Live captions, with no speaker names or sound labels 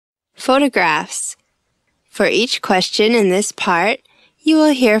Photographs. For each question in this part, you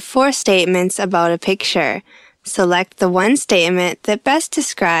will hear 4 statements about a picture. Select the one statement that best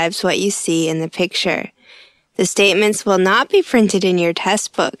describes what you see in the picture. The statements will not be printed in your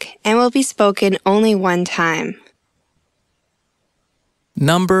test book and will be spoken only one time.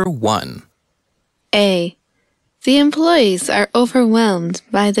 Number 1. A. The employees are overwhelmed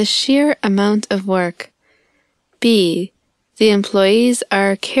by the sheer amount of work. B. The employees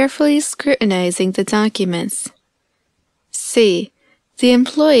are carefully scrutinizing the documents. C. The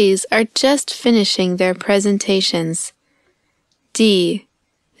employees are just finishing their presentations. D.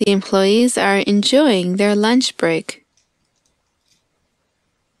 The employees are enjoying their lunch break.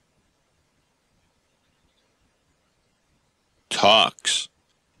 Talks.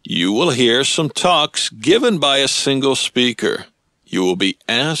 You will hear some talks given by a single speaker. You will be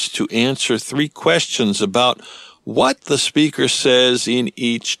asked to answer 3 questions about what the speaker says in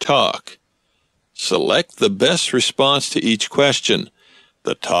each talk. Select the best response to each question.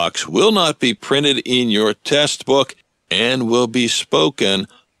 The talks will not be printed in your test book and will be spoken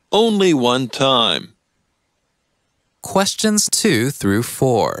only one time. Questions 2 through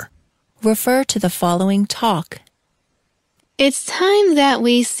 4. Refer to the following talk. It's time that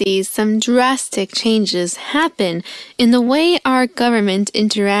we see some drastic changes happen in the way our government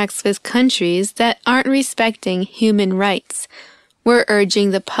interacts with countries that aren't respecting human rights. We're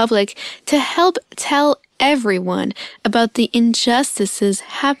urging the public to help tell everyone about the injustices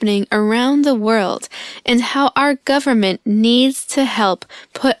happening around the world and how our government needs to help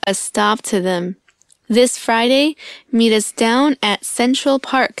put a stop to them. This Friday, meet us down at Central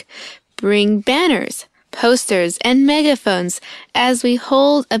Park. Bring banners, posters, and megaphones as we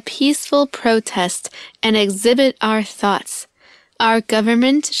hold a peaceful protest and exhibit our thoughts. Our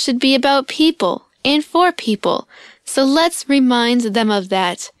government should be about people and for people, so let's remind them of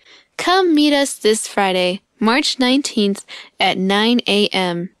that. Come meet us this Friday, March 19th at 9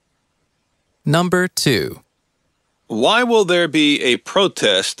 a.m. Number 2. Why will there be a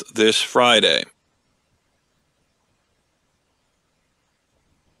protest this Friday?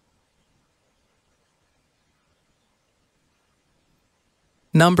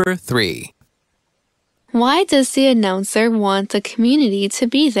 Number 3. Why does the announcer want the community to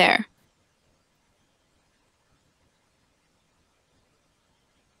be there?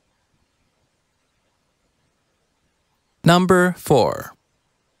 Number 4.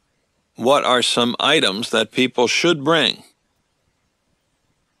 What are some items that people should bring?